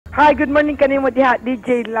Hi, good morning kanimo diha,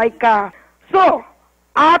 DJ Laika. So,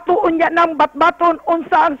 ato unya ng batbaton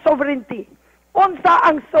unsa ang sovereignty. Unsa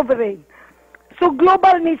ang sovereign. So,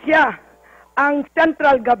 global ni siya ang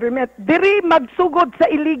central government. Diri magsugod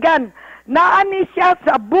sa Iligan. Naani siya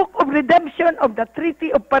sa Book of Redemption of the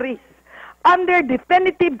Treaty of Paris. Under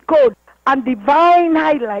definitive code and divine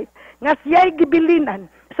highlight nga siya'y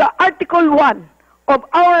gibilinan sa Article 1 of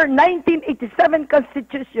our 1987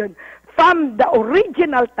 Constitution from the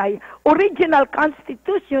original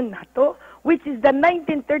Constitution nato, which is the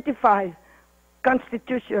 1935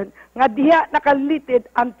 Constitution, nga diha nakalited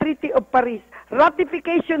ang Treaty of Paris,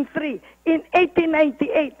 Ratification 3 in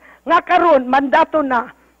 1898, nga karon mandato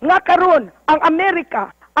na, nga karon ang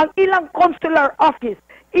Amerika, ang ilang consular office,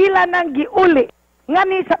 ilan ang giuli, nga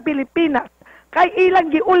ni sa Pilipinas, kay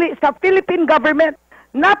ilang giuli sa Philippine government,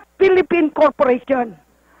 not Philippine corporation.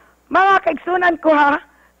 Mga kaigsunan ko ha,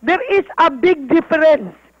 there is a big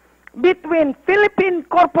difference between Philippine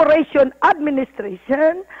Corporation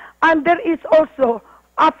Administration and there is also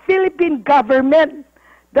a Philippine government.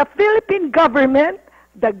 The Philippine government,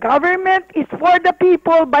 the government is for the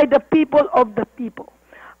people, by the people, of the people.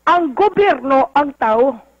 Ang gobyerno, ang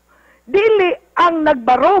tao, dili ang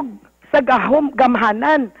nagbarog sa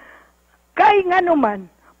gamhanan. Kay nga naman,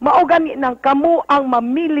 maugani ng kamu ang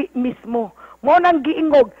mamili mismo. Mo nang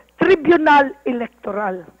giingog, Tribunal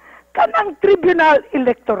Electoral. Kanang Tribunal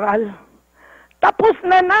Electoral. Tapos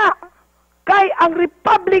na kay ang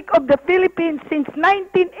Republic of the Philippines since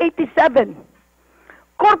 1987.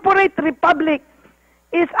 Corporate Republic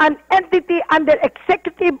is an entity under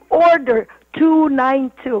Executive Order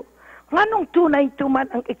 292. Nganong 292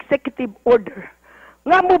 man ang Executive Order?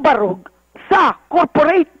 Nga mo barog sa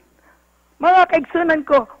corporate. Mga kaigsunan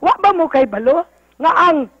ko, wa ba mo kay balo? Nga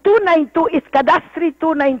ang 292 is Cadastry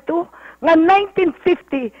 292, nga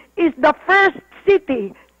 1950 is the first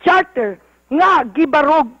city charter nga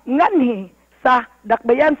gibarog nganhi sa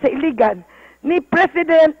dakbayan sa Iligan ni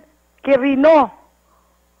President Quirino.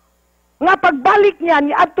 Nga pagbalik niya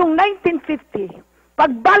ni atong 1950,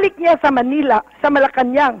 pagbalik niya sa Manila, sa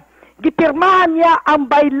Malacanang, gipirmahan niya ang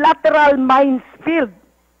Bilateral Mines Field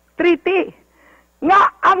Treaty. Nga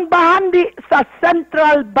ang bahandi sa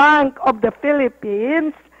Central Bank of the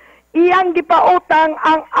Philippines, iyang gipautang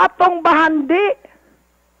ang atong bahandi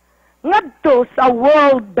ngadto sa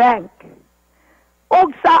World Bank o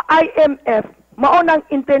sa IMF, maunang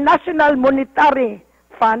International Monetary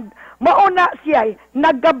Fund, mauna siya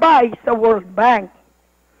naggabay sa World Bank.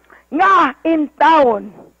 Nga in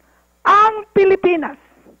taon, ang Pilipinas,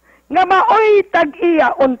 nga maoy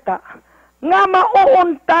tag-iya unta, nga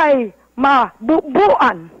mauuntay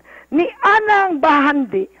mabubuan ni anang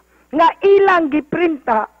bahandi nga ilang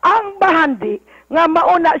giprinta ang bahandi nga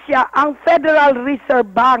mauna siya ang Federal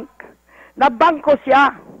Reserve Bank na bangko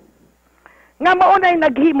siya nga maunay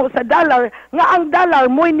naghimo sa dollar nga ang dollar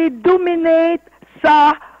mo ni dominate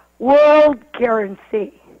sa world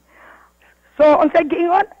currency. So unsay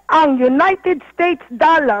giingon, ang United States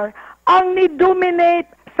dollar ang ni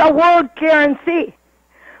dominate sa world currency.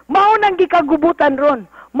 Mao nang gikagubutan ron,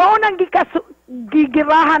 mao nang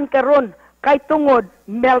gigirahan karon kay tungod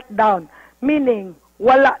meltdown, meaning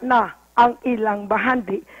wala na ang ilang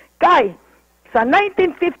bahandi. Kay sa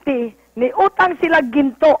 1950 ni utang sila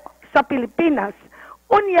ginto sa Pilipinas,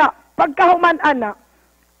 unya pagkahuman ana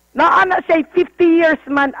naana siya 50 years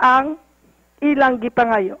man ang ilang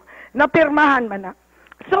gipangayo, napirmahan man na.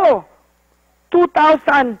 So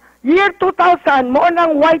 2000, year 2000 mo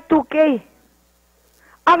nang Y2K.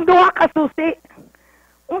 Ang duha ka susi.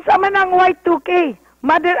 Unsa man ang Y2K?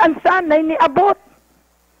 Mother and son na niabot.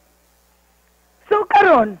 So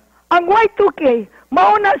karon, ang Y2K,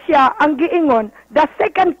 mauna siya ang giingon, the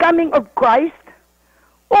second coming of Christ,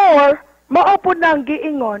 or maupod na ang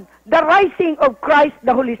giingon, the rising of Christ,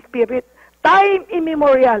 the Holy Spirit. Time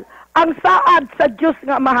immemorial, ang saad sa Diyos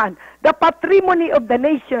nga Amahan, the patrimony of the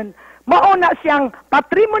nation. Mauna siyang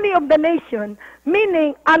patrimony of the nation,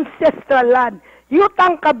 meaning ancestral land.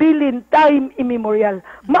 Yutang kabilin, time immemorial.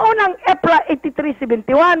 Maunang EPRA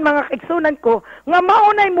 8371, mga kaigsunan ko, nga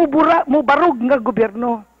maunay mubarog nga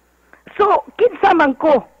gobyerno. So, kinsa man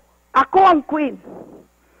ko, ako ang queen.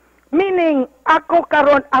 Meaning, ako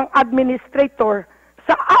karon ang administrator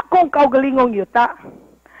sa akong kaugalingong yuta.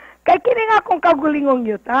 Kay kining akong kaugalingong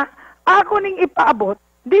yuta, ako ning ipaabot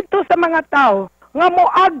dito sa mga tao nga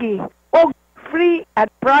moagi og free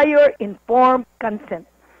and prior informed consent.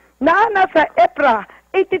 Naana sa EPRA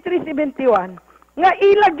 8371 nga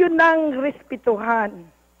ilag yun ng respetuhan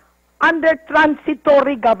under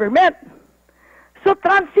transitory government. So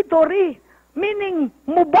transitory, meaning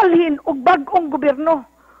mubalhin og bag-ong gobyerno.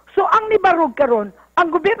 So ang nibarog karon, ang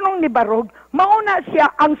gobyernong ni Barog, mauna siya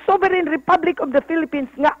ang Sovereign Republic of the Philippines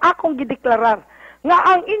nga akong gideklarar. Nga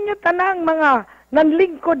ang inyo tanang mga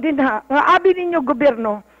nanlingkod din ha, nga abi ninyo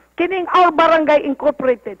gobyerno, kining our barangay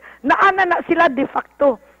incorporated, naana na sila de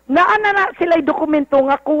facto, naana na sila dokumento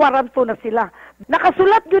nga kuwaranto na sila.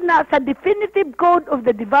 Nakasulat yun na sa Definitive Code of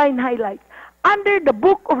the Divine Highlights, under the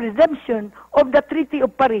Book of Redemption of the Treaty of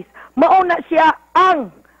Paris, mauna siya ang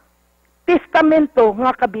testamento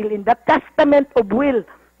nga kabilin, the Testament of Will,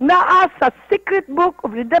 naa sa Secret Book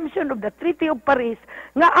of Redemption of the Treaty of Paris,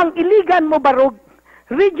 nga ang Iligan mo Barog,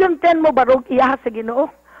 Region 10 mo Barog, iyaha sa Ginoo.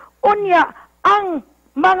 Unya, ang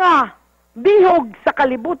mga bihog sa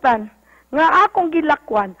kalibutan, nga akong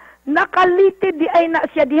gilakwan, nakalitid di ay na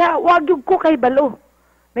siya diha, wag yung ko kay balo.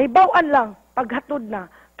 May bawaan lang, paghatod na,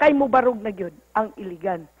 kay mo Barog na gyud ang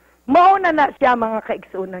Iligan. Mauna na siya mga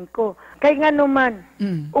kaigsunan ko. Kay nga naman,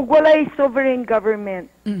 ug walay sovereign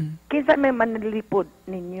government, kinsa may manalipod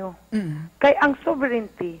ninyo. Kay ang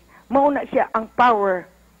sovereignty, mauna siya ang power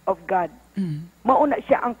of God. Mauna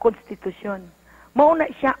siya ang konstitusyon. Mauna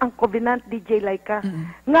siya ang covenant, DJ Laika.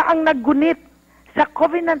 Nga ang naggunit sa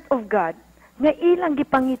covenant of God, nga ilang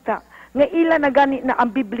gipangita, nga ilan na gani na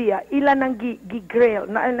ang Biblia, ilan nang gi-grail,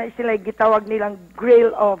 na sila gitawag nilang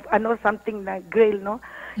grail of, something na grail, no?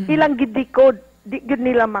 Ilang gidikod, di gyud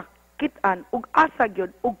nila makitaan, ug asa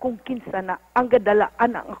gyud, ug kung kinsa na, ang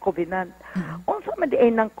gadalaan ang covenant. Unsa man di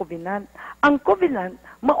ay ng covenant? Ang covenant,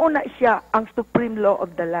 mauna siya ang supreme law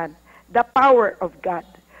of the land, the power of God.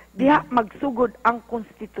 Diha magsugod ang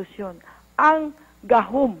konstitusyon, ang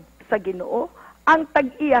gahom sa Ginoo, ang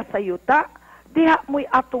tag-iya sa yuta, diha mo'y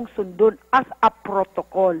atong sundon as a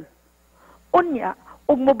protocol. Unya,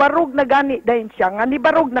 ug mobarog na gani dayon siya, nga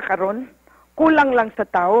nibarog na karon, kulang lang sa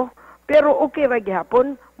tao, pero okay ra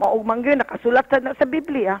gihapon, maugmang gyud nakasulat na sa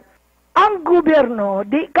Biblia, ang gobyerno,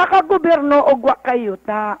 di kakagobyerno og wa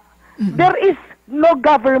kayuta. There is no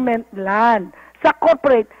government land. Sa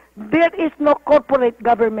corporate, there is no corporate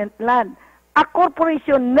government land. A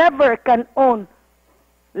corporation never can own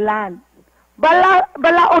land.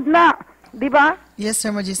 Balaod na, di ba? Yes,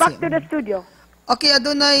 Sir Majesty. Back to the studio. Okay,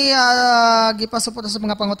 adunay gipasupot sa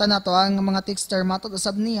mga pangutan nato ang mga texter matod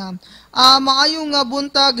usab niya. Maayong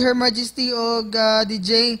buntag Her Majesty og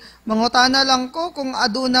DJ, mangutana lang ko kung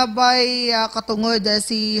aduna bay katungod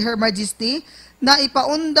si Her Majesty na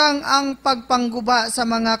ipaundang ang pagpangguba sa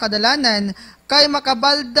mga kadalanan kay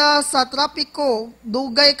makabalda sa trapiko,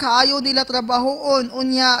 dugay kaayo nila trabahoon,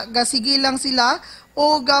 unya gasigi lang sila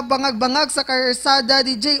o bangag-bangag sa karsada.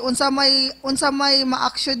 DJ, unsa may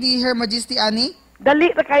ma-action ni Her Majesty ani?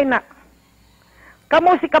 Dali ra kay na.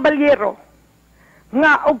 Kamo si kabalyero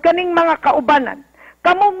nga og kaning mga kaubanan,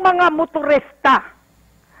 kamong mga motorista.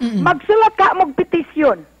 Magsulat ka mog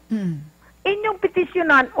petisyon. Inyong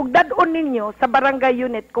petisyonan og dadon ninyo sa barangay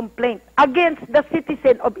unit complaint against the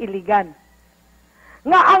citizen of Iligan.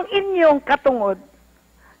 Nga ang inyong katungod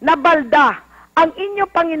na balda, ang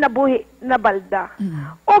inyong panginabuhi na balda.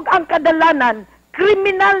 Og ang kadalanan,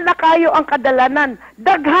 kriminal na kayo ang kadalanan,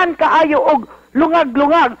 daghan kaayo og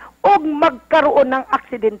lungag-lungag og magkaroon ng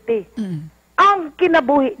aksidente. Ang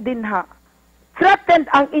kinabuhi din ha, threatened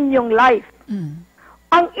ang inyong life.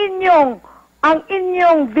 Ang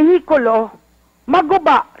inyong vehikulo,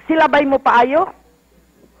 maguba, silabay mo paayo?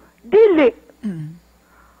 Dili.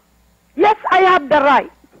 Yes, I have the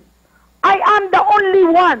right. I am the only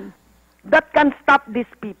one that can stop these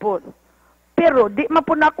people. Pero di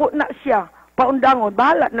mapunako na siya paundangon,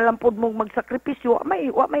 bahala na lang po mong magsakripisyo,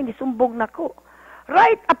 wa may nisumbong nako.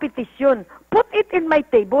 Write a petition, put it in my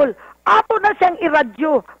table, ato na siyang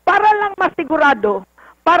iradyo, para lang masigurado,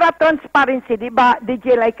 para transparency, di ba,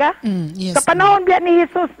 DJ Laika? Yes. Sa panahon biya ni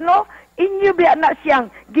Jesus, no, inyo biya na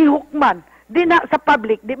siyang gihukman, di na sa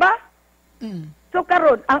public, di ba? So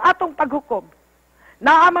karon ang atong paghukom,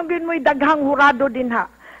 naamanggin mo'y daghang hurado din ha,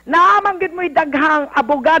 naamanggin mo'y daghang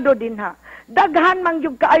abogado din ha, daghan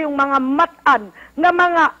mangyug kaayong mga matan nga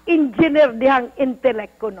mga engineer dihang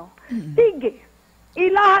intellect ko, no? Sige,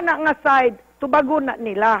 ilaha na nga side, tubago na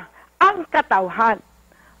nila ang katawhan.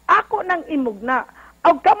 Ako nang imugna,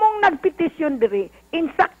 o kamong nagpetisyon diri,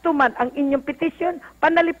 insakto man ang inyong petisyon,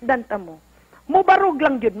 panalipdan ta mo. Mubarog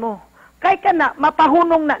lang yun mo. Kay ka na,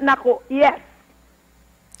 mapahunong na nako, yes.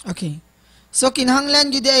 Okay. So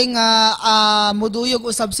kinahanglan gyud ay nga muduyog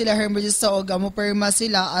usab sila Her Majesty og mo perma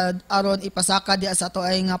sila aron ipasaka di sa ato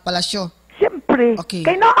ay nga palasyo. Siyempre, Okay.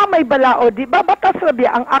 kay naa may balao, di ba? Batas ra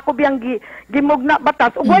biya ang ako biyang gimugna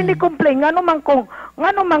batas. Ug way ni complain ngano man kong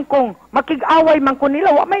makig-away man ko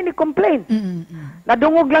nila, wa may ni complain.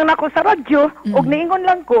 Nadungog lang nako sa radyo ug niingon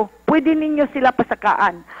lang ko, pwede ninyo sila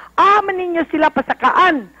pasakaan. Ninyo sila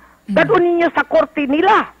pasakaan. Dadun ninyo sa korte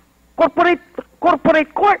nila,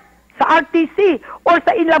 corporate court, sa RTC, or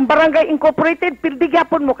sa ilang barangay incorporated,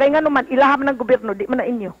 pildigapon mo, kaya nga naman, ilaham ng gobyerno, di man na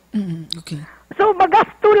inyo. Okay. So,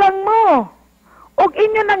 magasto lang mo. Og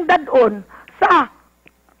inyo nang dadon sa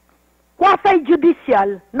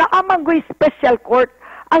quasi-judicial na amanggoy special court.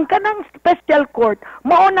 Ang kanang special court,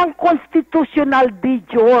 mao ng constitutional de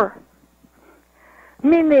jure.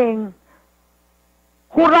 Meaning,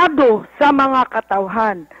 hurado sa mga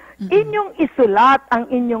katawhan. Inyong isulat ang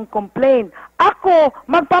inyong complaint. Ako,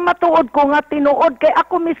 magpamatuod ko nga tinuod kay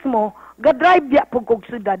ako mismo, gadrive biya po kong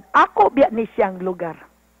syudad. Ako biya ni siyang lugar.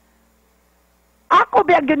 Ako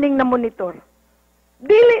biya gyuning na monitor.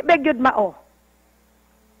 Dili biya gyud mao.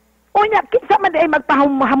 Unya, kinsa man ay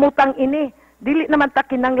magpahamutang ini. Dili naman ta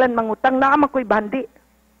kinanglan mangutang na ko'y bahandi.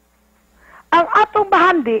 Ang atong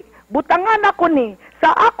bahandi, butangan ako ni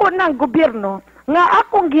sa ako ng gobyerno nga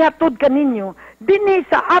akong gihatod kaninyo dinhi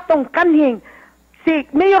sa atong kanhing si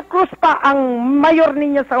Mayor Cruz pa ang mayor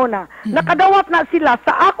ninyo sa una. Nakadawat na sila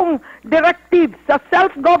sa akong directive sa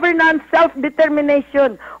self-governance,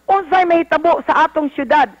 self-determination. Unsay mahitabo sa atong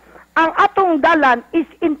syudad. Ang atong dalan is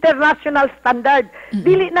international standard.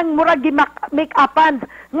 Dili nang murag make-upan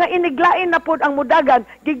nga iniglain na pod ang mudagan,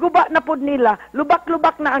 giguba na pod nila,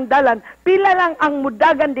 lubak-lubak na ang dalan. Pila lang ang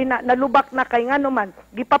mudagan din na lubak na kay nganuman,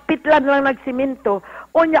 gipapitlan lang nagsimento.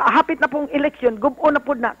 Onya hapit na pong eleksyon, gubo na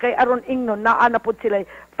pod na kay aron ingnon naa na pod sila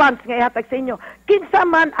funds nga ihatag sa inyo. Kinsa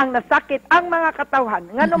man ang nasakit ang mga katawhan,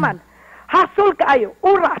 nganuman, hasol kaayo,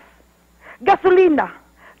 oras, gasolina,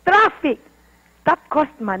 traffic, that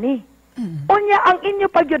cost money. Unya, ang inyo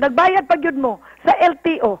pagyod, nagbayad pagyod mo sa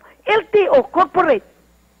LTO. LTO, corporate.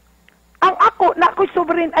 Ang ako, na ako'y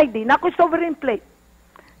sovereign ID, na ako'y sovereign plate.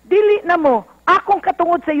 Dili na mo, akong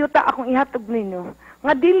katungod sa yuta, akong ihatog ninyo,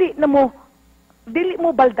 nga dili mo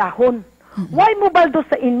baldahon. Why mo baldo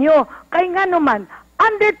sa inyo? Kay nga naman,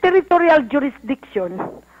 under territorial jurisdiction,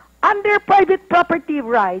 under private property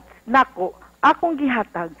rights, nako, akong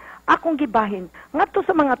gihatag, akong gibahin, nga to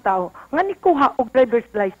sa mga tao, nga nikuha og driver's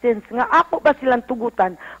license, nga ako ba silang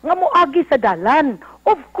tugutan, nga moagi sa dalan.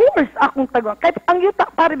 Of course, akong tagawa. Kahit ang yuta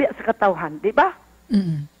para biya sa katawhan, di ba?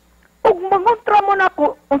 Og mangontra mo na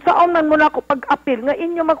ako, unsaon man mo na ako pag-apil, nga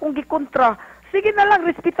inyo makong gikontra, sige na lang,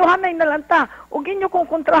 respetuhanay na lang ta. Og inyo kong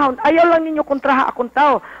kontrahon, ayaw lang ninyo kontraha akong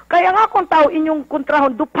tao. Kaya nga akong tao, inyong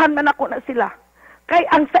kontrahon, dupan man ako na sila. Kaya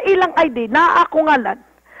ang sa ilang ID, na ako ngalan,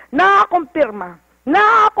 na akong pirma,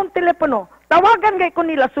 na akong telepono, tawagan gay ko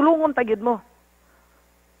nila, sulungon tagid mo.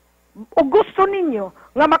 O gusto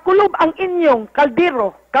ninyo nga makulob ang inyong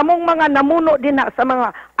kaldero, kamong mga namuno din ha sa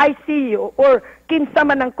mga ICU or kinsa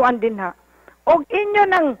man ang kuan din ha. O inyo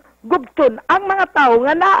nang gubton ang mga tao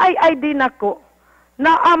nga naay ID nako,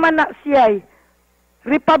 naaman na siya'y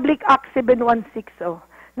Republic Act 7160.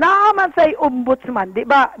 Naaman sa'y ombudsman, di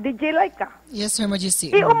ba? DJ Laika? Yes, Her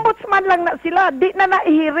Majesty. I-ombudsman lang na sila, di na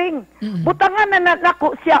naihiring. Butangan na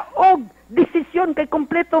nako siya og desisyon kay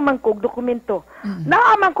kompleto man kog dokumento.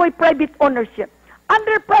 Naaman ko'y private ownership.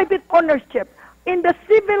 Under private ownership, in the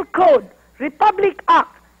Civil Code, Republic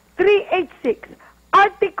Act 386,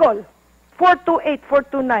 Article 428,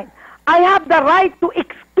 429, I have the right to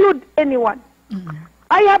exclude anyone.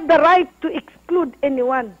 I have the right to exclude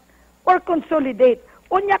anyone or consolidate.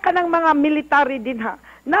 Unya ka ng mga military din ha.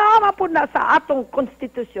 Naama po na sa atong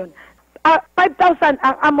konstitusyon. 5,000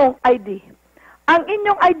 ang among ID. Ang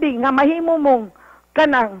inyong ID nga mahimo mong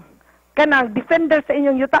kanang defender sa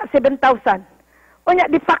inyong yuta 7,000.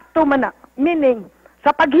 Unya de facto man na, meaning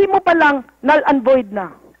sa paghimo pa lang null and void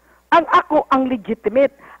na. Ang ako ang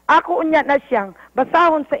legitimate. Ako unya na siyang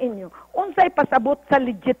basahon sa inyo. Unsay pasabot sa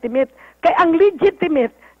legitimate. Kay ang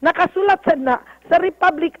legitimate nakasulat sa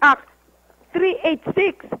Republic Act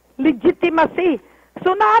 386, legitimacy.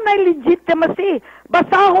 So naanay legitimacy.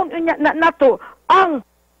 Basahon unya na nato ang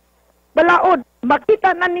balaod.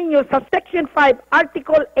 Makita na ninyo sa Section 5,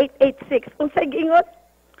 Article 886. Unsay giingon?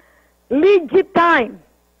 Legitime.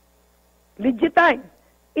 Legitime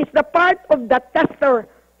is the part of the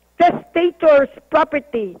testator's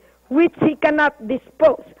property which he cannot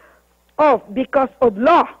dispose of because of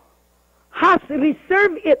law, has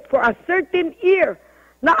reserved it for a certain year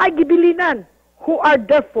na ay gibilinan, who are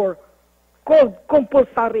therefore called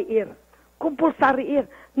compulsory heir. Compulsory heir.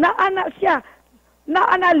 Naana siya,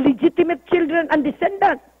 naana legitimate children and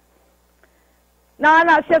descendants.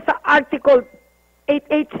 Naana siya sa Article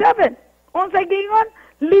 887. Unsay giingon?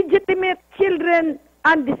 Legitimate children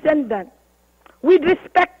and descendants with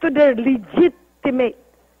respect to their legitimate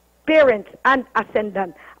parents and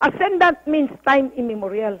ascendant. Ascendant means time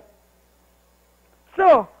immemorial.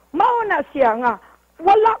 So, mauna siya nga,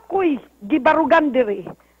 wala ko'y gibarugan diri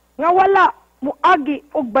nga wala muagi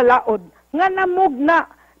og balaod nga namugna.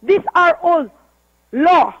 These are all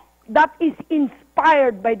law that is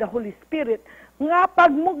inspired by the Holy Spirit nga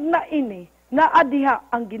pagmugna ini naadiha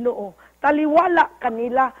ang Ginoo taliwala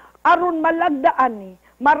kanila aron malagdaan ni,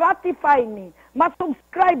 ma-ratify ni,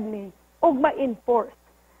 ma-subscribe ni ug ma-enforce.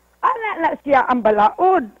 Ana na siya ang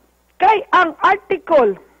balaod kay ang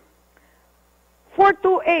article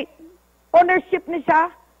 428 ownership ni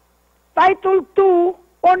siya, title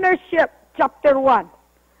 2 ownership chapter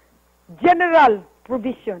 1 general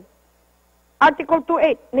provision. Article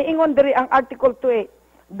 28, niingon diri ang Article 28.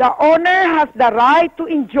 The owner has the right to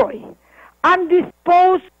enjoy and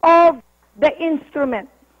dispose of the instrument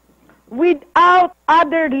without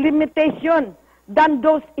other limitation than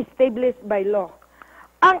those established by law.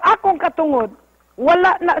 Ang akong katungod,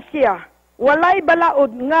 wala na siya, walay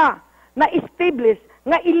balaod nga na-establish,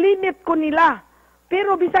 nga ilimit ko nila.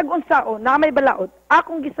 Pero bisag unsao, na may balaod,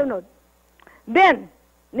 akong gisunod. Then,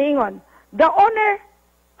 niingon, the owner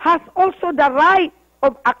has also the right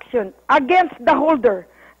of action against the holder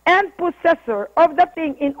and possessor of the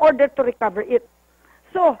thing in order to recover it.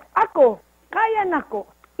 So, ako, kaya nako,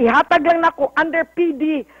 ihatag lang nako under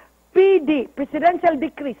PD, Presidential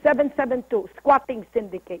Decree 772, Squatting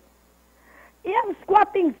Syndicate. Iyang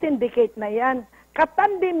Squatting Syndicate na yan,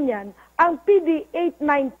 katandim yan, ang PD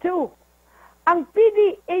 892. Ang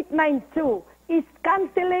PD 892 is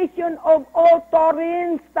cancellation of all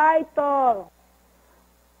Torrens title.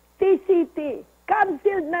 TCT,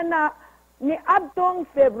 cancelled na ni adtong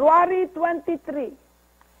February 23,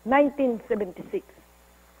 1976.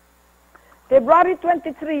 February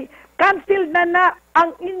 23, cancelled na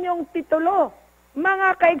ang inyong titulo.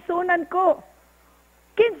 Mga kaigsunan ko,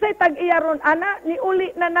 kinsay tag-iyaron ana, ni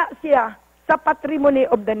uli na siya sa Patrimony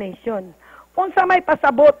of the Nation. Unsa may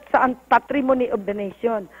pasabot sa Patrimony of the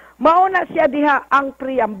Nation. Mauna siya diha ang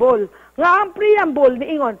preamble. Nga ang preamble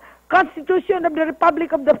niingon, Constitution of the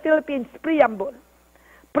Republic of the Philippines Preamble.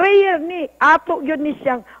 Prayer ni, ato yun ni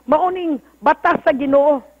siyang mauning batas sa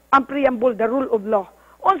Ginoo, ang preamble, the rule of law.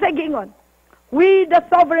 Unsay giingon, we the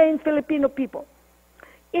sovereign Filipino people,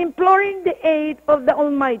 imploring the aid of the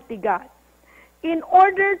Almighty God, in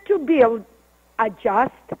order to build a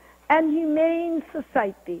just and humane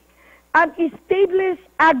society, and establish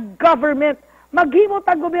a government, maghimo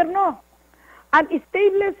ta gobyerno, and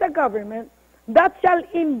establish a government that shall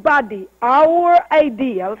embody our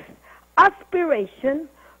ideals, aspiration,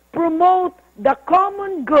 promote the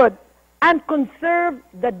common good, and conserve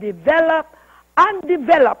the develop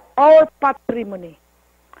our patrimony.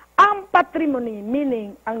 Ang patrimony,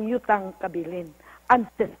 meaning ang yutang kabilin,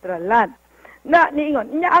 ancestral land. Na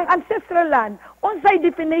niingon, ang ancestral land, unsay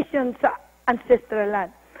definition sa ancestral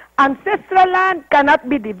land? Ancestral land cannot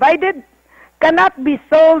be divided, cannot be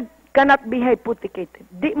sold, cannot be hypothecated.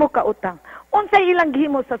 Di mo kautang. Unsay ilang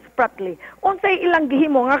gihimo sa Spratly, unsay ilang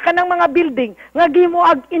gihimo nga kanang mga building nga gihimo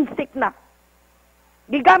ag insect na.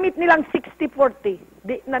 Gigamit nilang 60-40.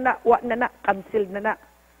 Di na wa na cancelled na.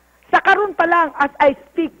 Sa karon pa lang as I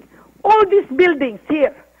speak, all these buildings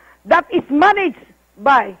here that is managed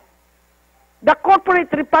by the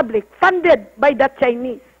corporate republic funded by the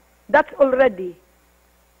Chinese, that's already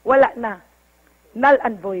wala na. Null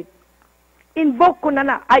and void. Invoke ko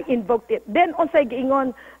na, I invoked it. Then, unsay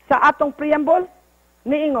giingon sa atong preamble,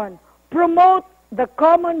 niingon, promote the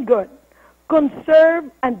common good,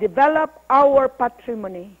 conserve and develop our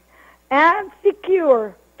patrimony, and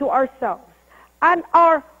secure to ourselves and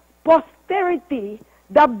our posterity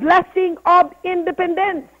the blessing of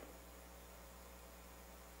independence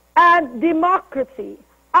and democracy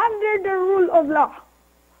under the rule of law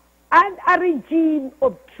and a regime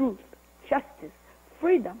of truth, justice,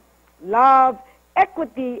 freedom, love,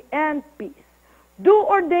 equity, and peace. Do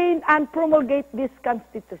ordain and promulgate this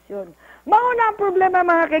Constitution. Mauna ang problema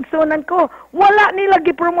mga kaigsunan ko, wala nila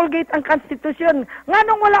gipromulgate ang Constitution.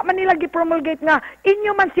 Nganong wala man nila gipromulgate nga,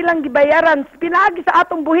 inyo man silang gibayaran, pinaagi sa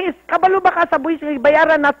atong buhis, kabalo ba ka sa buhis nga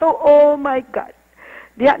gibayaran na to? Oh my God.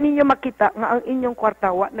 Diya ninyo makita nga ang inyong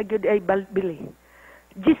kwartawa na gyud ay bili.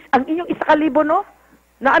 Ang inyong 1,000 no?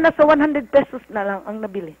 Naana sa 100 pesos na lang ang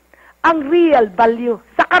nabili. Ang real value,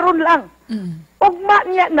 sa karon lang. Ugma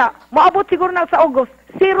niya na, maabot siguro na sa August,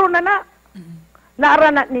 0 na.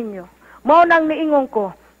 Naara na ninyo. Mao nang niingon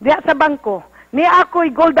ko, diya sa bangko, ni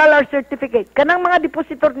ako'y gold dollar certificate. Kanang mga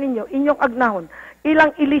depositor ninyo, inyong agnahon,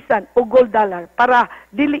 ilang ilisan o gold dollar para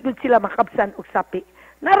dili gud sila makabsan og sapi.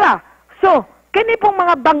 Nara, so, kini pong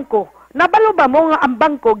mga bangko, nabalo ba mo nga ang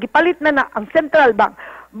bangko, gipalit na ang Central Bank,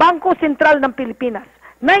 Bangko Sentral ng Pilipinas,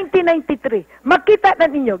 1993, makita na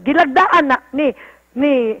ninyo, gilagdaan na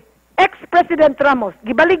ni ex-President Ramos,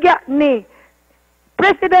 gibaligya ni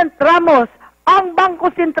President Ramos, ang Bangko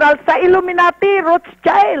Sentral sa Illuminati,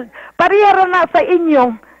 Rothschild, parihara na sa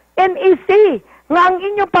inyong NEC, nga ang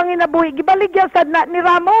inyong panginabuhi, gibaligyan sad na ni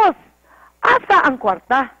Ramos. Asa ang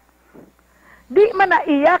kwarta? Di man na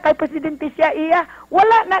iya, kay Presidente siya iya,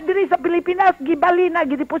 wala na diri sa Pilipinas, gibali na,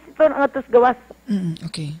 gideposito ng atos gawas.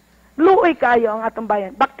 Okay. Luoy kayo ang atong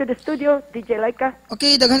bayan. Back to the studio, DJ Laika.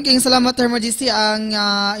 Okay, daghan kayong salamat, Her Majesty. Ang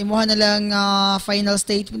imuha na lang final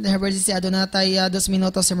statement, Her Majesty. Adto na tayo 2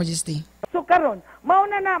 minutos, Her Majesty. So karon,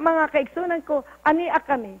 mauna na mga kaigsunan ko, ani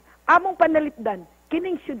kami, among panalitdan,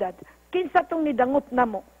 kining syudad, kinsa tong nidangot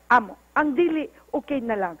namo, amo. Ang dili, okay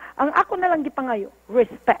na lang. Ang ako na lang gipangayo,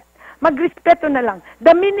 respect. Magrespeto na lang.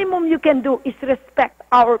 The minimum you can do is respect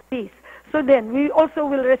our peace. So then, we also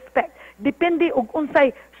will respect. Depende og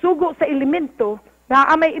unsay sugo sa elemento, na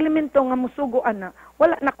may elemento nga musugo ana,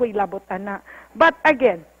 wala na ko'y labot ana. But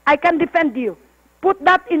again, I can defend you. Put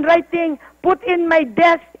that in writing, put in my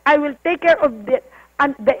desk, I will take care of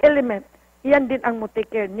the element. Yan din ang mo take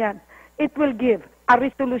care niyan. It will give a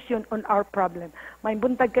resolution on our problem. May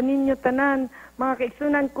buntag kaninyo tanan, mga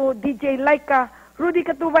kaigsunan ko, DJ Laika, Rudy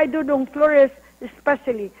Katubay Dudong Flores,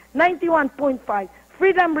 especially 91.5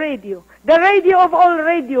 Freedom Radio, the radio of all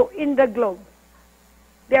radio in the globe.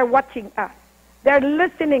 They're watching us. They're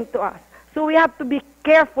listening to us. So we have to be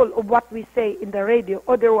careful of what we say in the radio.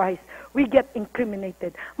 Otherwise, we get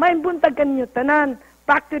incriminated. May buntag kaninyo tanan.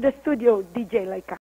 Back to the studio, DJ Laika.